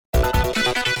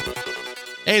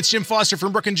Hey, it's Jim Foster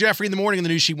from Brooke and Jeffrey in the morning on the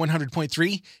News Sheet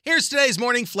 100.3. Here's today's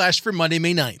morning flash for Monday,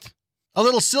 May 9th. A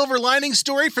little silver lining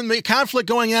story from the conflict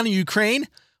going on in Ukraine.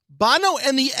 Bono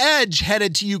and The Edge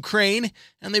headed to Ukraine,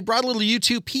 and they brought a little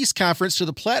U2 peace conference to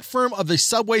the platform of the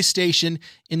subway station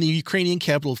in the Ukrainian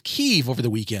capital of Kyiv over the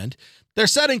weekend. Their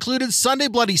set included Sunday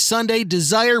Bloody Sunday,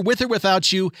 Desire, With or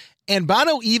Without You, and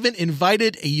Bono even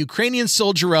invited a Ukrainian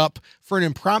soldier up for an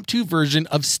impromptu version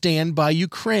of Stand By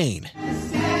Ukraine.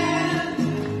 Stand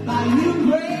by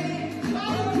Ukraine,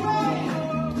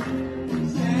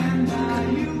 stand by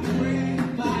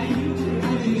Ukraine, by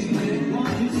Ukraine.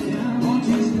 Won't you stand, won't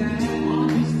you stand,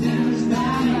 won't you stand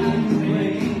by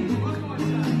Ukraine?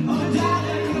 Oh,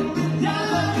 darling,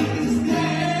 darling,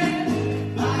 stand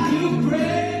by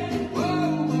Ukraine.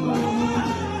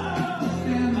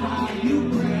 Stand by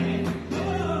Ukraine.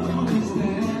 Won't you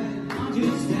stand, won't you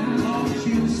stand, won't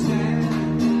you stand,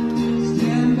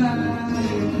 stand by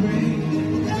Ukraine.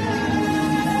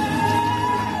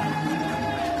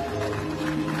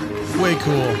 Way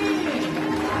cool.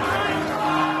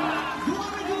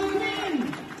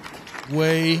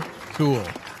 Way cool.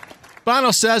 Bono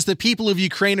says the people of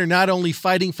Ukraine are not only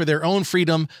fighting for their own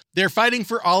freedom, they're fighting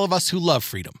for all of us who love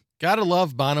freedom. Gotta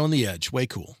love Bono and The Edge. Way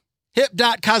cool. Hip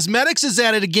Dot Cosmetics is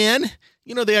at it again.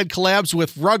 You know, they had collabs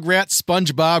with Rugrats,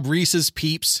 SpongeBob, Reese's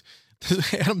Peeps,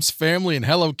 Addams Family, and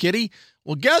Hello Kitty.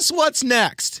 Well, guess what's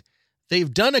next?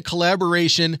 They've done a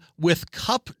collaboration with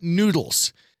Cup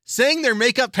Noodles, saying their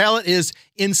makeup palette is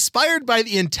inspired by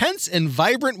the intense and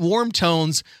vibrant warm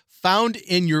tones found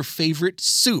in your favorite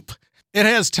soup. It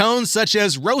has tones such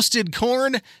as roasted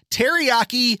corn,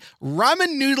 teriyaki,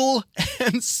 ramen noodle,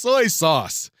 and soy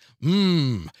sauce.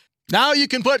 Now you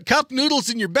can put cup noodles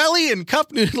in your belly and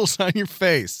cup noodles on your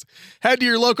face. Head to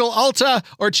your local Ulta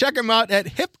or check them out at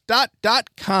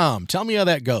hipdot.com. Tell me how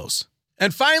that goes.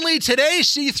 And finally, today's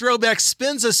She Throwback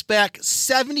spins us back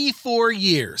 74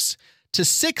 years to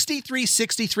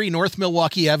 6363 North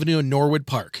Milwaukee Avenue in Norwood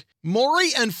Park.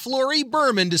 Maury and Flory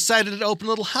Berman decided to open a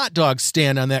little hot dog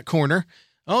stand on that corner.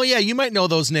 Oh yeah, you might know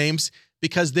those names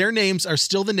because their names are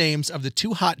still the names of the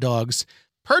two hot dogs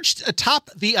perched atop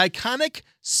the iconic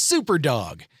Super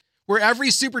Dog, where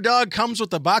every Super Dog comes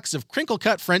with a box of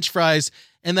crinkle-cut French fries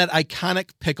and that iconic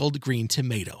pickled green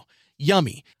tomato.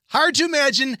 Yummy. Hard to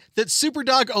imagine that Super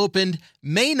Dog opened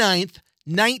May 9th,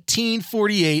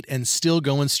 1948 and still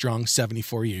going strong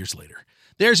 74 years later.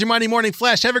 There's your Monday Morning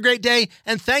Flash. Have a great day,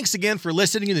 and thanks again for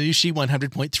listening to the News Sheet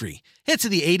 100.3. Hits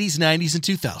of the 80s, 90s, and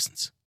 2000s.